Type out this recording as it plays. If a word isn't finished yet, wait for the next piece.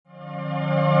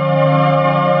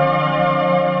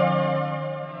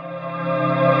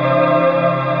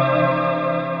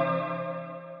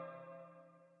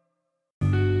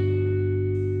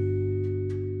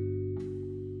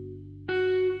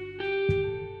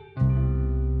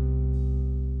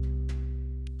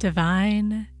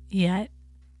divine yet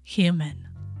human.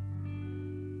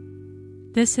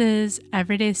 This is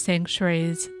Everyday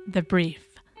Sanctuary's The Brief,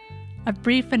 a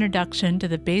brief introduction to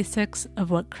the basics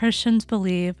of what Christians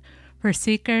believe for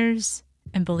seekers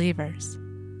and believers.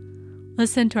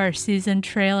 Listen to our season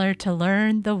trailer to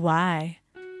learn the why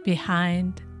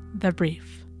behind the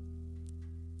brief.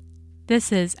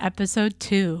 This is episode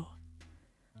 2,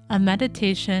 a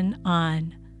meditation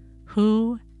on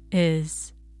who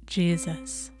is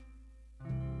Jesus.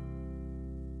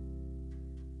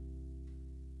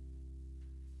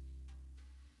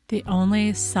 The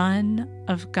only Son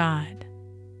of God,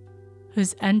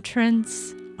 whose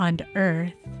entrance onto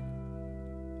earth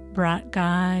brought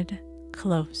God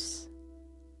close.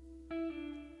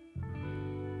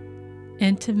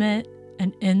 Intimate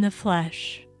and in the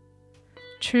flesh,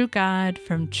 true God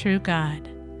from true God,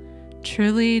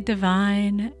 truly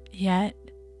divine yet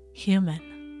human.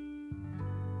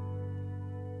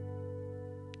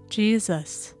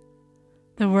 Jesus,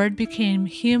 the Word became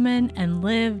human and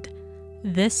lived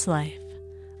this life,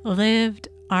 lived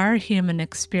our human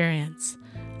experience,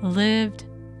 lived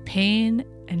pain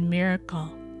and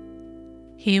miracle.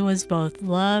 He was both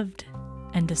loved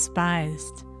and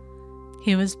despised.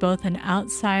 He was both an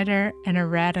outsider and a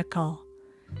radical,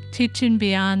 teaching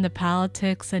beyond the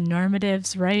politics and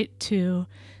normatives right to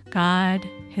God,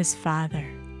 his Father.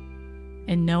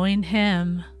 In knowing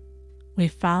him, we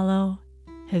follow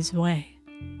his way.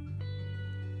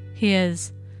 He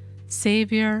is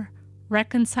Savior,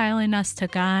 reconciling us to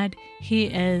God. He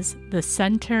is the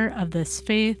center of this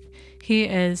faith. He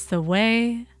is the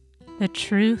way, the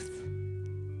truth,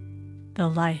 the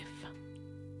life.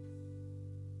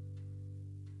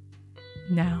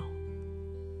 Now,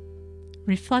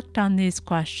 reflect on these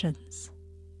questions.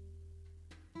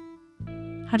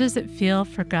 How does it feel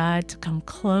for God to come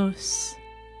close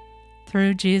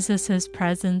through Jesus'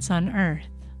 presence on earth?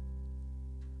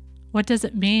 What does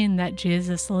it mean that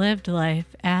Jesus lived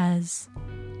life as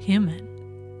human?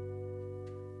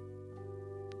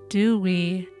 Do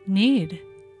we need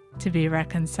to be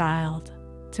reconciled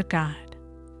to God?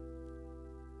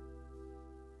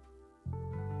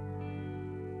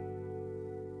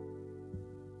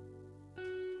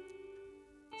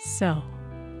 So,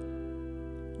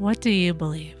 what do you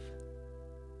believe?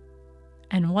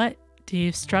 And what do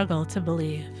you struggle to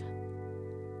believe?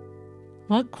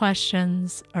 What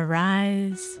questions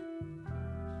arise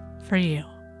for you?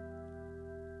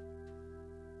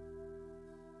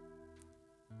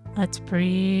 Let's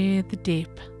breathe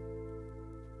deep.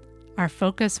 Our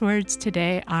focus words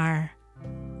today are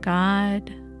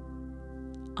God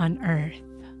on earth.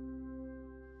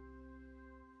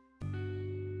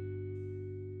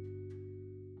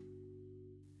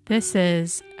 This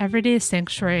is Everyday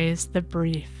Sanctuary's The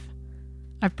Brief,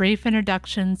 a brief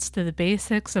introduction to the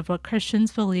basics of what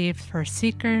Christians believe for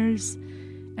seekers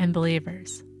and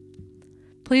believers.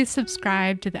 Please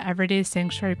subscribe to the Everyday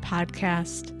Sanctuary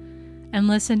podcast and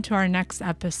listen to our next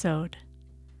episode.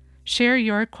 Share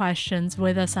your questions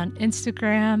with us on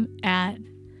Instagram at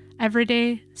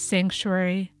Everyday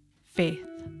Sanctuary Faith.